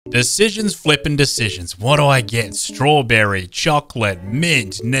Decisions flipping decisions. What do I get? Strawberry, chocolate,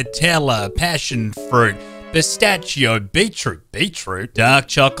 mint, Nutella, passion fruit, pistachio, beetroot, dark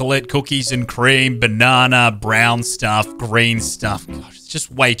chocolate, cookies and cream, banana, brown stuff, green stuff. Gosh, it's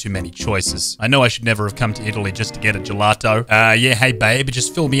just way too many choices. I know I should never have come to Italy just to get a gelato. Yeah, hey babe,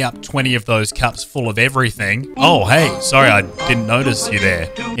 just fill me up 20 of those cups full of everything. Oh, hey, sorry, I didn't notice you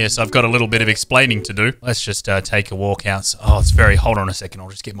there. Yes, I've got a little bit of explaining to do. Let's just take a walk out. Oh, it's very, hold on a second. I'll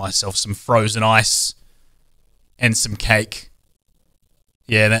just get myself some frozen ice and some cake.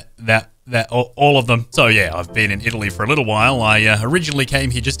 Yeah, all of them. So yeah, I've been in Italy for a little while. I originally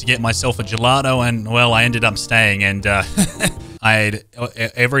came here just to get myself a gelato, and well, I ended up staying, and I ate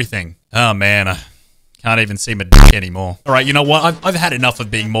everything. Oh man, I can't even see my dick anymore. All right, you know what? I've had enough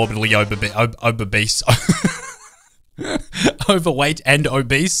of being morbidly obese. Overweight and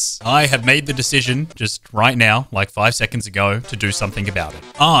obese. I have made the decision just right now, like 5 seconds ago, to do something about it.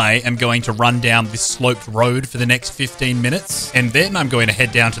 I am going to run down this sloped road for the next 15 minutes, and then I'm going to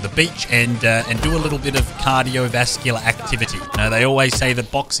head down to the beach and do a little bit of cardiovascular activity. Now, they always say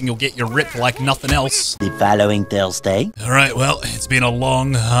that boxing will get you ripped like nothing else. The following Thursday. All right, well, it's been a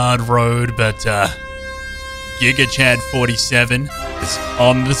long, hard road, but Giga Chad 47 is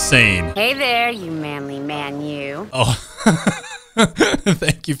on the scene. Hey there, you manly man, you. Oh,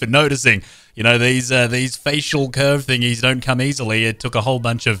 thank you for noticing. You know, these facial curve thingies don't come easily. It took a whole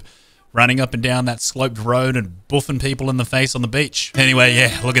bunch of running up and down that sloped road and buffing people in the face on the beach. Anyway,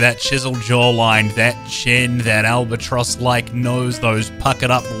 yeah, look at that chiseled jawline, that chin, that albatross-like nose, those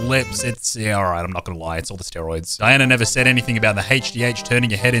puckered up lips. It's, yeah, all right, I'm not gonna lie, it's all the steroids. Diana never said anything about the HGH turning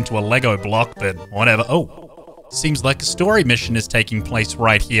your head into a Lego block, but whatever. Oh. Seems like a story mission is taking place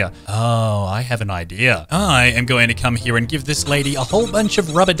right here. Oh, I have an idea. I am going to come here and give this lady a whole bunch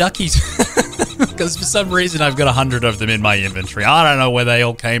of rubber duckies. Because for some reason I've got 100 of them in my inventory. I don't know where they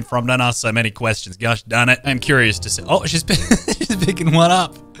all came from. Don't ask so many questions. Gosh darn it. I'm curious to see. Oh, she's picking one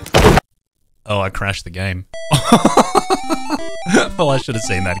up. Oh, I crashed the game. Well, I should have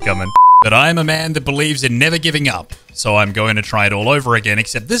seen that coming. But I am a man that believes in never giving up. So I'm going to try it all over again,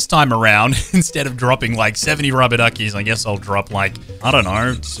 except this time around, instead of dropping like 70 rubber duckies, I guess I'll drop like, I don't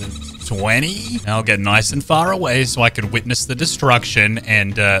know, 20? I'll get nice and far away so I can witness the destruction.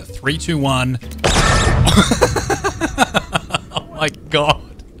 And 3, 2, 1. Oh my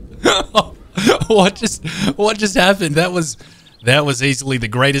god. What just happened? That was easily the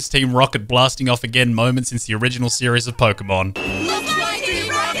greatest Team Rocket blasting off again moment since the original series of Pokemon.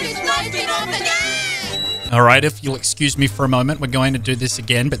 Alright, if you'll excuse me for a moment, we're going to do this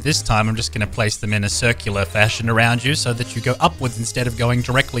again, but this time I'm just going to place them in a circular fashion around you so that you go upwards instead of going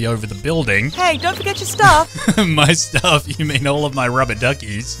directly over the building. Hey, don't forget your stuff. My stuff? You mean all of my rubber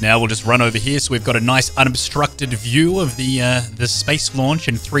duckies? Now we'll just run over here so we've got a nice unobstructed view of the space launch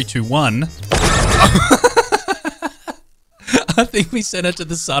in 3, 2, 1. I think we sent her to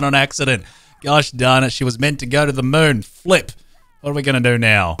the sun on accident. Gosh darn it, she was meant to go to the moon. Flip. What are we going to do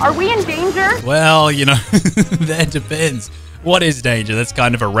now? Are we in danger? Well, you know, that depends. What is danger? That's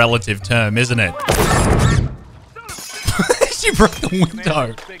kind of a relative term, isn't it? She broke the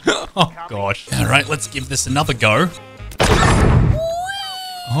window. Oh, gosh. All right, let's give this another go.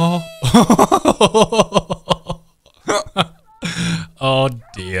 Oh. Oh,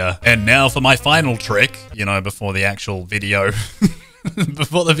 dear. And now for my final trick, you know, before the actual video...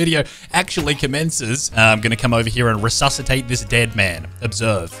 Before the video actually commences, I'm going to come over here and resuscitate this dead man.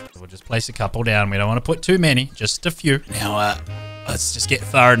 Observe. We'll just place a couple down. We don't want to put too many, just a few. Now, let's just get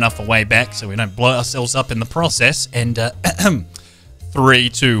far enough away back so we don't blow ourselves up in the process. And, 3,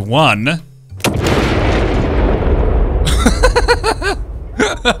 2, 1.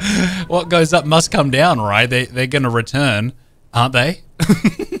 What goes up must come down, right? They're going to return, aren't they?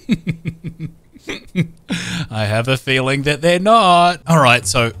 I have a feeling that they're not. Alright,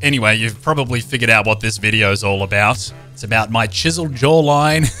 so anyway, you've probably figured out what this video is all about. It's about my chiseled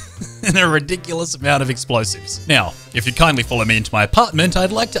jawline and a ridiculous amount of explosives. Now, if you'd kindly follow me into my apartment,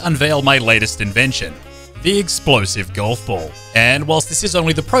 I'd like to unveil my latest invention. The explosive golf ball. And whilst this is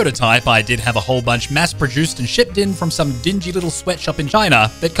only the prototype, I did have a whole bunch mass-produced and shipped in from some dingy little sweatshop in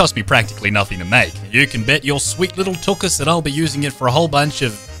China that cost me practically nothing to make. You can bet your sweet little tuchus that I'll be using it for a whole bunch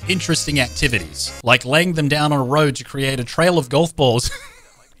of interesting activities, like laying them down on a road to create a trail of golf balls,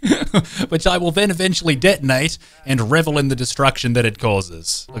 which I will then eventually detonate and revel in the destruction that it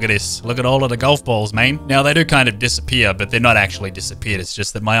causes. Look at this. Look at all of the golf balls, man. Now, they do kind of disappear, but they're not actually disappeared. It's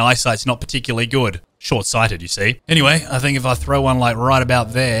just that my eyesight's not particularly good. Short-sighted, you see. Anyway, I think if I throw one like right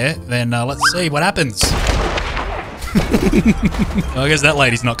about there, then let's see what happens. Well, I guess that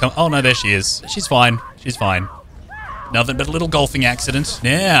lady's not coming. Oh, no, there she is. She's fine. She's fine. Nothing but a little golfing accident.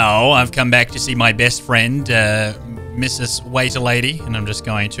 Now, I've come back to see my best friend, Mrs. Waiter Lady, and I'm just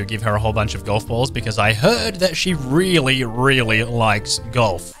going to give her a whole bunch of golf balls because I heard that she really, really likes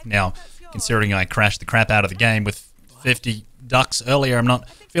golf. Now, considering I crashed the crap out of the game with 50 ducks earlier, I'm not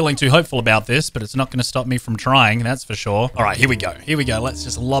feeling too hopeful about this, but it's not going to stop me from trying, that's for sure. All right, here we go. Here we go. Let's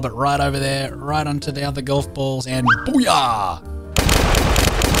just lob it right over there, right onto the other golf balls, and booyah!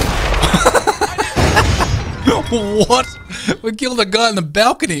 What? We killed a guy on the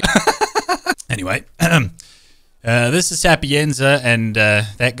balcony. Anyway, this is Sapienza, and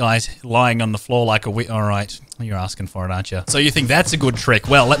that guy's lying on the floor like a All right, you're asking for it, aren't you? So you think that's a good trick?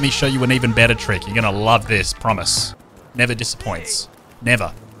 Well, let me show you an even better trick. You're gonna love this, promise. Never disappoints.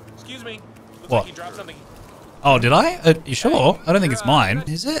 Never. Excuse me. Looks What? like you dropped something. Oh, did I? You sure? I don't think it's mine.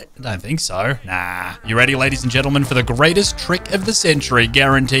 Is it? I don't think so. Nah. You ready, ladies and gentlemen, for the greatest trick of the century,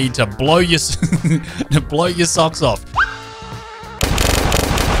 guaranteed to blow your to blow your socks off?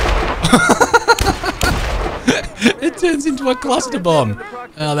 It turns into a cluster bomb.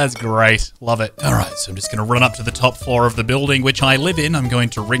 Oh, that's great. Love it. All right, so I'm just going to run up to the top floor of the building which I live in. I'm going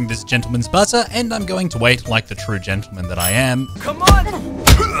to ring this gentleman's buzzer, and I'm going to wait like the true gentleman that I am. Come on!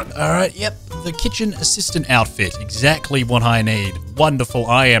 All right, yep, the kitchen assistant outfit. Exactly what I need. Wonderful.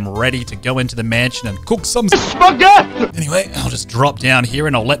 I am ready to go into the mansion and cook some spaghetti. Anyway, I'll just drop down here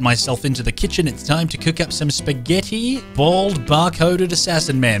and I'll let myself into the kitchen. It's time to cook up some spaghetti, bald, barcoded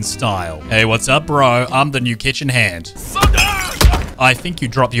assassin man style. Hey, what's up, bro? I'm the new kitchen hand. I think you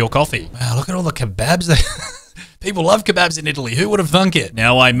dropped your coffee. Wow, look at all the kebabs there. People love kebabs in Italy. Who would have thunk it?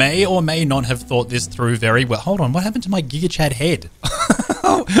 Now, I may or may not have thought this through very well. Hold on, what happened to my Giga Chad head?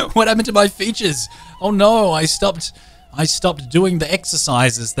 What happened to my features? Oh no, I stopped doing the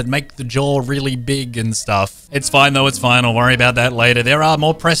exercises that make the jaw really big and stuff. It's fine though, it's fine. I'll worry about that later. There are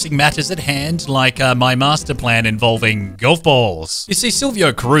more pressing matters at hand, like my master plan involving golf balls. You see,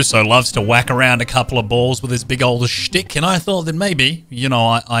 Silvio Caruso loves to whack around a couple of balls with his big old shtick, and I thought that maybe, you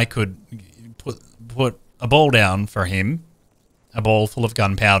know, I could put a ball down for him. A ball full of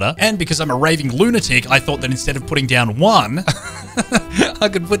gunpowder. And because I'm a raving lunatic, I thought that instead of putting down one, I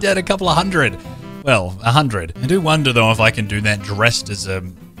could put down a couple of hundred. Well, 100. I do wonder, though, if I can do that dressed as a,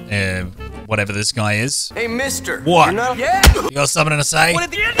 whatever this guy is. Hey, mister. What? Yeah. You got something to say? What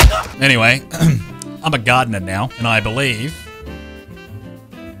at the end? Anyway, I'm a gardener now, and I believe...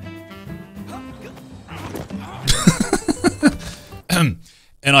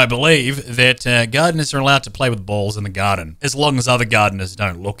 And I believe that gardeners are allowed to play with balls in the garden, as long as other gardeners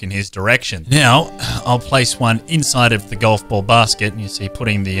don't look in his direction. Now, I'll place one inside of the golf ball basket, and you see,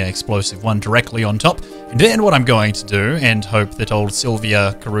 putting the explosive one directly on top. And then what I'm going to do, and hope that old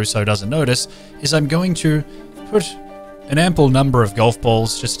Silvia Caruso doesn't notice, is I'm going to put an ample number of golf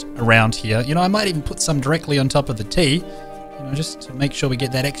balls just around here. You know, I might even put some directly on top of the tee, you know, just to make sure we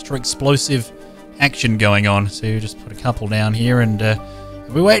get that extra explosive action going on. So you just put a couple down here, and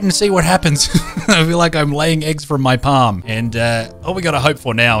we wait and see what happens. I feel like I'm laying eggs from my palm. And all we got to hope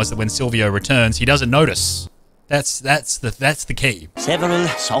for now is that when Silvio returns, he doesn't notice. That's the key. Several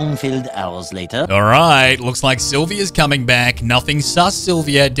song-filled hours later. All right, looks like Sylvia's coming back. Nothing sus,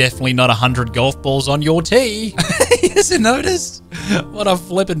 Sylvia. Definitely not 100 golf balls on your tee. He hasn't noticed. What a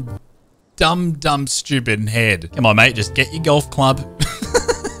flippin' dumb, stupid head. Come on, mate, just get your golf club.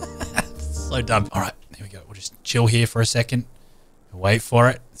 So dumb. All right, here we go. We'll just chill here for a second. Wait for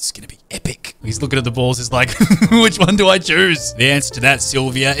it. It's gonna be epic. He's looking at the balls. He's like, which one do I choose? The answer to that,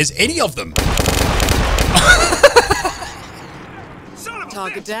 Sylvia, is any of them.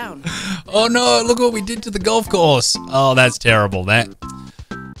 Target down. Oh no, look what we did to the golf course. Oh, that's terrible.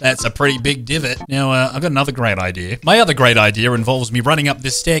 That's a pretty big divot. Now, I've got another great idea. My other great idea involves me running up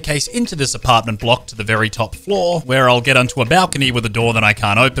this staircase into this apartment block to the very top floor, where I'll get onto a balcony with a door that I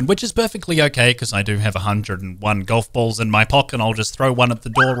can't open, which is perfectly okay, because I do have 101 golf balls in my pocket, and I'll just throw one at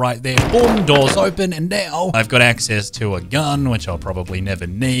the door right there. Boom, door's open, and now I've got access to a gun, which I'll probably never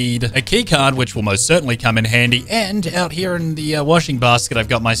need, a key card, which will most certainly come in handy, and out here in the washing basket, I've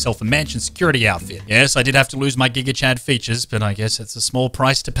got myself a mansion security outfit. Yes, I did have to lose my Giga Chad features, but I guess it's a small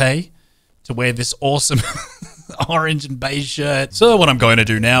price to pay to wear this awesome orange and beige shirt. So what I'm going to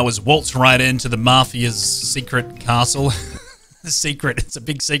do now is waltz right into the Mafia's secret castle. Secret, it's a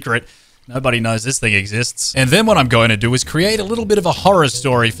big secret. Nobody knows this thing exists. And then what I'm going to do is create a little bit of a horror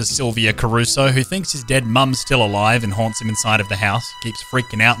story for Silvio Caruso, who thinks his dead mum's still alive and haunts him inside of the house. Keeps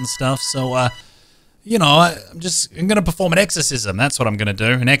freaking out and stuff. So, you know, I'm going to perform an exorcism. That's what I'm going to do,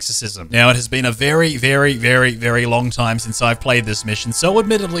 an exorcism. Now, it has been a very, very, very, very long time since I've played this mission, so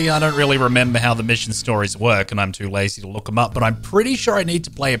admittedly, I don't really remember how the mission stories work, and I'm too lazy to look them up, but I'm pretty sure I need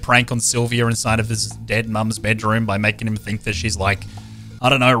to play a prank on Sylvia inside of his dead mum's bedroom by making him think that she's like, I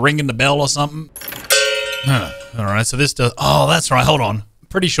don't know, ringing the bell or something. Alright, so this does... Oh, that's right, hold on.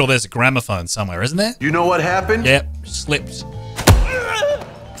 Pretty sure there's a gramophone somewhere, isn't there? You know what happened? Yep, slipped.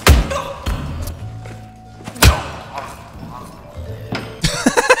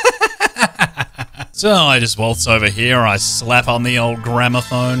 So I just waltz over here, I slap on the old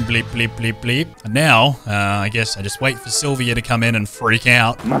gramophone, bleep, bleep, bleep, bleep. And now, I guess I just wait for Sylvia to come in and freak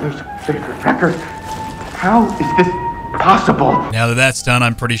out. Mother's sacred record. How is this possible? Now that that's done,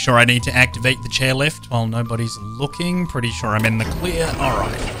 I'm pretty sure I need to activate the chairlift while nobody's looking. Pretty sure I'm in the clear.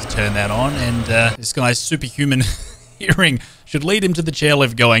 Alright, let's turn that on. And this guy's superhuman hearing should lead him to the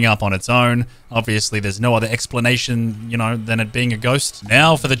chairlift going up on its own. Obviously, there's no other explanation, you know, than it being a ghost.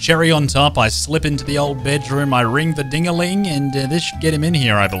 Now, for the cherry on top, I slip into the old bedroom, I ring the ding-a-ling, and this should get him in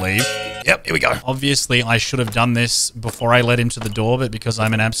here, I believe. Yep, here we go. Obviously, I should have done this before I let him to the door, but because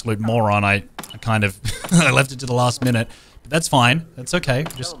I'm an absolute moron, I kind of I left it to the last minute. But that's fine. That's okay.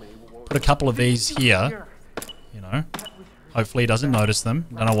 Just put a couple of these here, you know. Hopefully he doesn't notice them.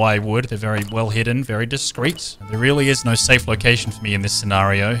 Don't know why he would. They're very well hidden, very discreet. There really is no safe location for me in this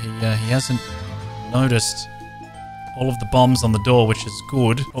scenario. He hasn't noticed all of the bombs on the door, which is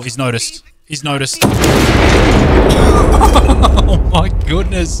good. Oh, he's noticed. He's noticed. Oh my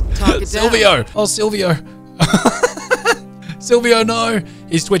goodness. Silvio. Oh, Silvio. Silvio, no.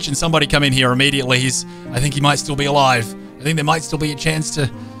 He's twitching. Somebody come in here immediately. I think he might still be alive. I think there might still be a chance to...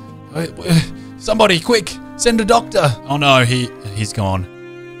 somebody, quick. Send a doctor. Oh no, he's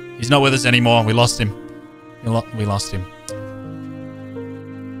gone. He's not with us anymore. We lost him. We lost him.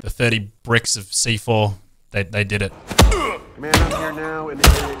 The 30 bricks of C4, they did it. Man, I'm here now, and it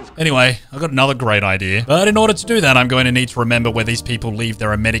is... Anyway, I've got another great idea. But in order to do that, I'm going to need to remember where these people leave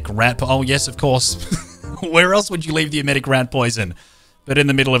their emetic rat... Oh yes, of course. Where else would you leave the emetic rat poison? But in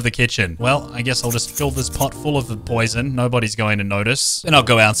the middle of the kitchen. Well, I guess I'll just fill this pot full of the poison. Nobody's going to notice. Then I'll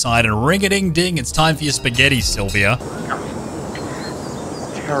go outside and ring-a-ding-ding. It's time for your spaghetti, Sylvia.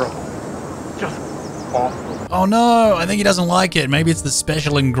 Terrible. Just awful. Oh no, I think he doesn't like it. Maybe it's the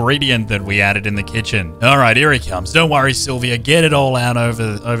special ingredient that we added in the kitchen. Alright, here he comes. Don't worry, Sylvia. Get it all out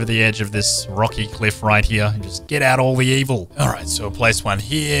over the edge of this rocky cliff right here. Just get out all the evil. Alright, so place one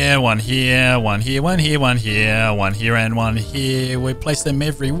here, one here, one here, one here, one here, one here, and one here. We place them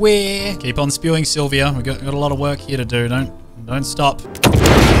everywhere. Keep on spewing, Sylvia. We've got a lot of work here to do. Don't stop.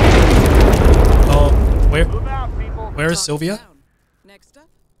 Oh, where is Sylvia?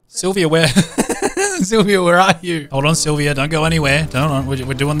 Sylvia, where? Sylvia, where are you? Hold on, Sylvia. Don't go anywhere. Don't.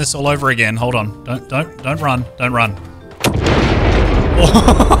 We're doing this all over again. Hold on. Don't run. Don't run.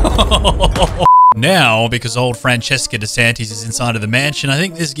 Now, because old Francesca DeSantis is inside of the mansion, I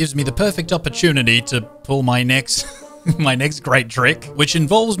think this gives me the perfect opportunity to pull my next... my next great trick, which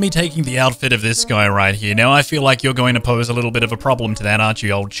involves me taking the outfit of this guy right here. Now, I feel like you're going to pose a little bit of a problem to that, aren't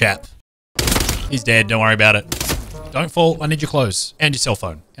you, old chap? He's dead. Don't worry about it. Don't fall. I need your clothes. And your cell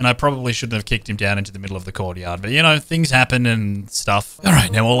phone. And I probably shouldn't have kicked him down into the middle of the courtyard. But, you know, things happen and stuff.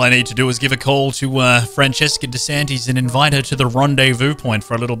 Alright, now all I need to do is give a call to Francesca DeSantis and invite her to the rendezvous point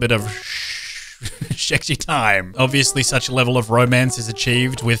for a little bit of sexy time. Obviously, such a level of romance is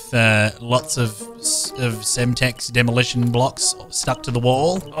achieved with lots of Semtex demolition blocks stuck to the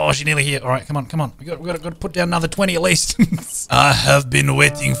wall. Oh, she's nearly here. All right, come on. We got to put down another 20 at least. I have been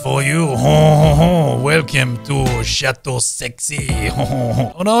waiting for you. Welcome to Chateau Sexy.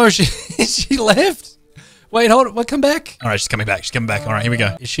 Oh no, she left. Wait, hold on. Well, come back. All right, she's coming back. All right, here we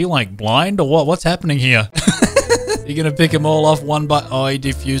go. Is she like blind or what? What's happening here? You're gonna pick them all off one by... Oh, he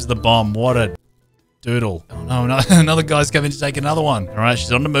defused the bomb. What a doodle. Oh no, another guy's coming to take another one. All right,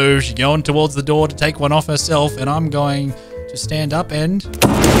 she's on the move. She's going towards the door to take one off herself, and I'm going to stand up and...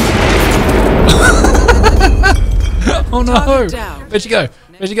 Oh no! Where'd she go?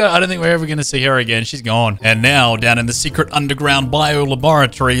 I don't think we're ever going to see her again. She's gone. And now, down in the secret underground bio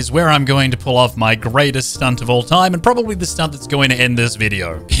laboratories, where I'm going to pull off my greatest stunt of all time, and probably the stunt that's going to end this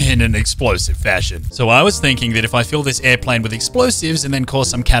video in an explosive fashion. So I was thinking that if I fill this airplane with explosives and then cause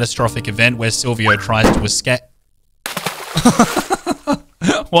some catastrophic event where Silvio tries to escape...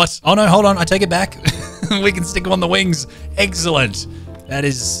 What? Oh no, hold on. I take it back. We can stick him on the wings. Excellent. That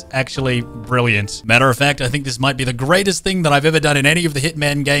is actually brilliant. Matter of fact, I think this might be the greatest thing that I've ever done in any of the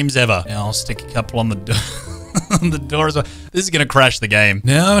Hitman games ever. Now I'll stick a couple on the on the door as well. This is going to crash the game.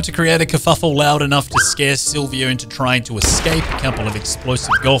 Now, to create a kerfuffle loud enough to scare Silvio into trying to escape, a couple of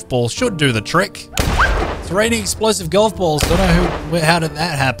explosive golf balls should do the trick. raining explosive golf balls. Don't know how did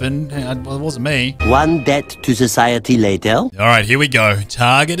that happen. Well, it wasn't me. One debt to society later. All right, here we go.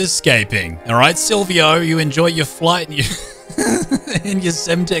 Target escaping. All right, Silvio, you enjoy your flight and you in your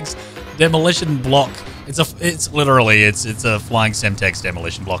Semtex demolition block. It's literally a flying Semtex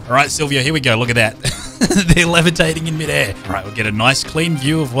demolition block. All right, Silvio, here we go. Look at that. They're levitating in midair. All right, we'll get a nice clean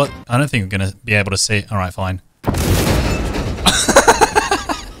view of what. I don't think we're gonna be able to see. All right, fine.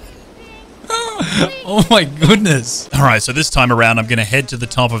 Oh my goodness. All right, so this time around, I'm going to head to the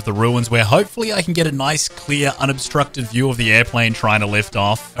top of the ruins where hopefully I can get a nice, clear, unobstructed view of the airplane trying to lift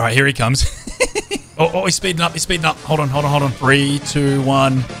off. All right, here he comes. Oh, he's speeding up. He's speeding up. Hold on. 3, 2,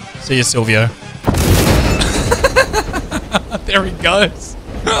 1. See you, Silvio. There he goes.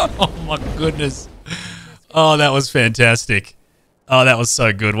 Oh my goodness. Oh, that was fantastic. Oh, that was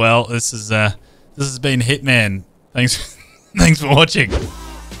so good. Well, this has been Hitman. Thanks for watching.